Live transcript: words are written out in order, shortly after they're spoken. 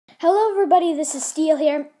Hello everybody, this is Steele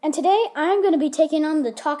here, and today I'm going to be taking on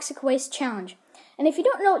the Toxic Waste Challenge. And if you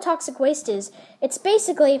don't know what toxic waste is, it's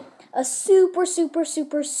basically a super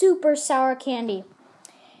sour candy.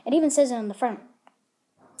 It even says it on the front.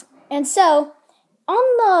 And so,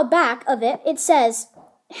 on the back of it, it says,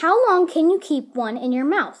 how long can you keep one in your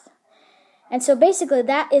mouth? And so basically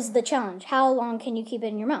that is the challenge. How long can you keep it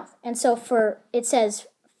in your mouth? And so it says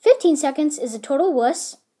 15 seconds is a total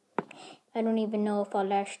wuss. I don't even know if I'll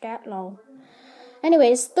last that long.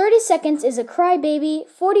 Anyways, 30 seconds is a crybaby,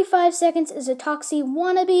 45 seconds is a Toxie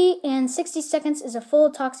wannabe, and 60 seconds is a full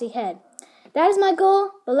Toxie head. That is my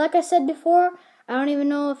goal, but like I said before, I don't even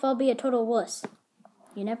know if I'll be a total wuss.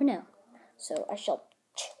 You never know. So I shall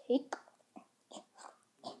take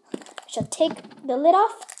the lid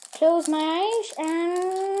off, close my eyes,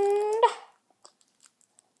 and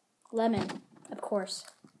lemon, of course.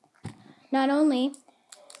 Not only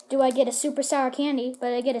do I get a super sour candy,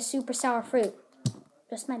 but I get a super sour fruit.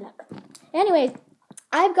 Just my luck. Anyways,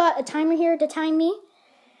 I've got a timer here to time me.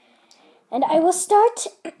 And I will start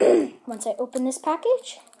once I open this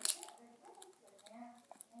package.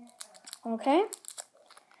 Okay.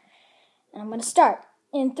 And I'm going to start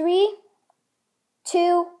in 3,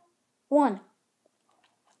 2, 1.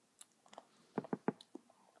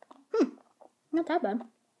 Not that bad.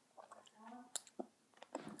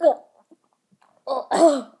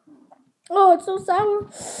 Oh, it's so sour.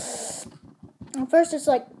 At first, it's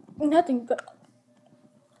like nothing, but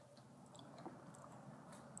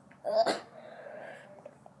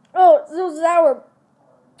oh, it's so sour.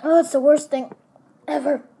 Oh, it's the worst thing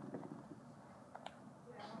ever.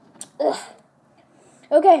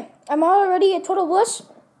 Okay, I'm already a total wuss.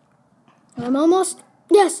 I'm almost,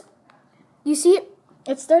 yes. You see it?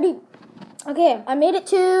 It's 30. Okay, I made it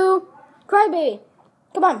to crybaby.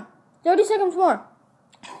 Come on, 30 seconds more.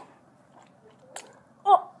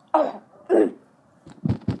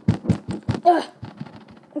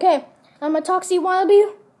 Okay, I'm a Toxie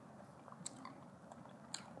wannabe.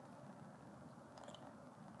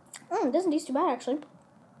 It doesn't taste too bad, actually.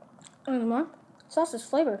 Anymore. Sauce is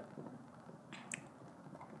flavor.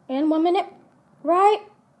 And 1 minute. Right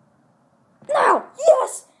now.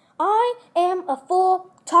 Yes! I am a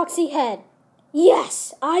full Toxie head.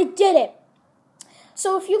 Yes, I did it.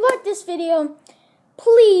 So if you like this video,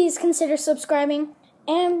 please consider subscribing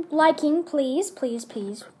and liking, please,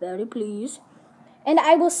 very please. And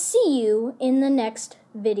I will see you in the next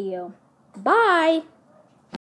video. Bye!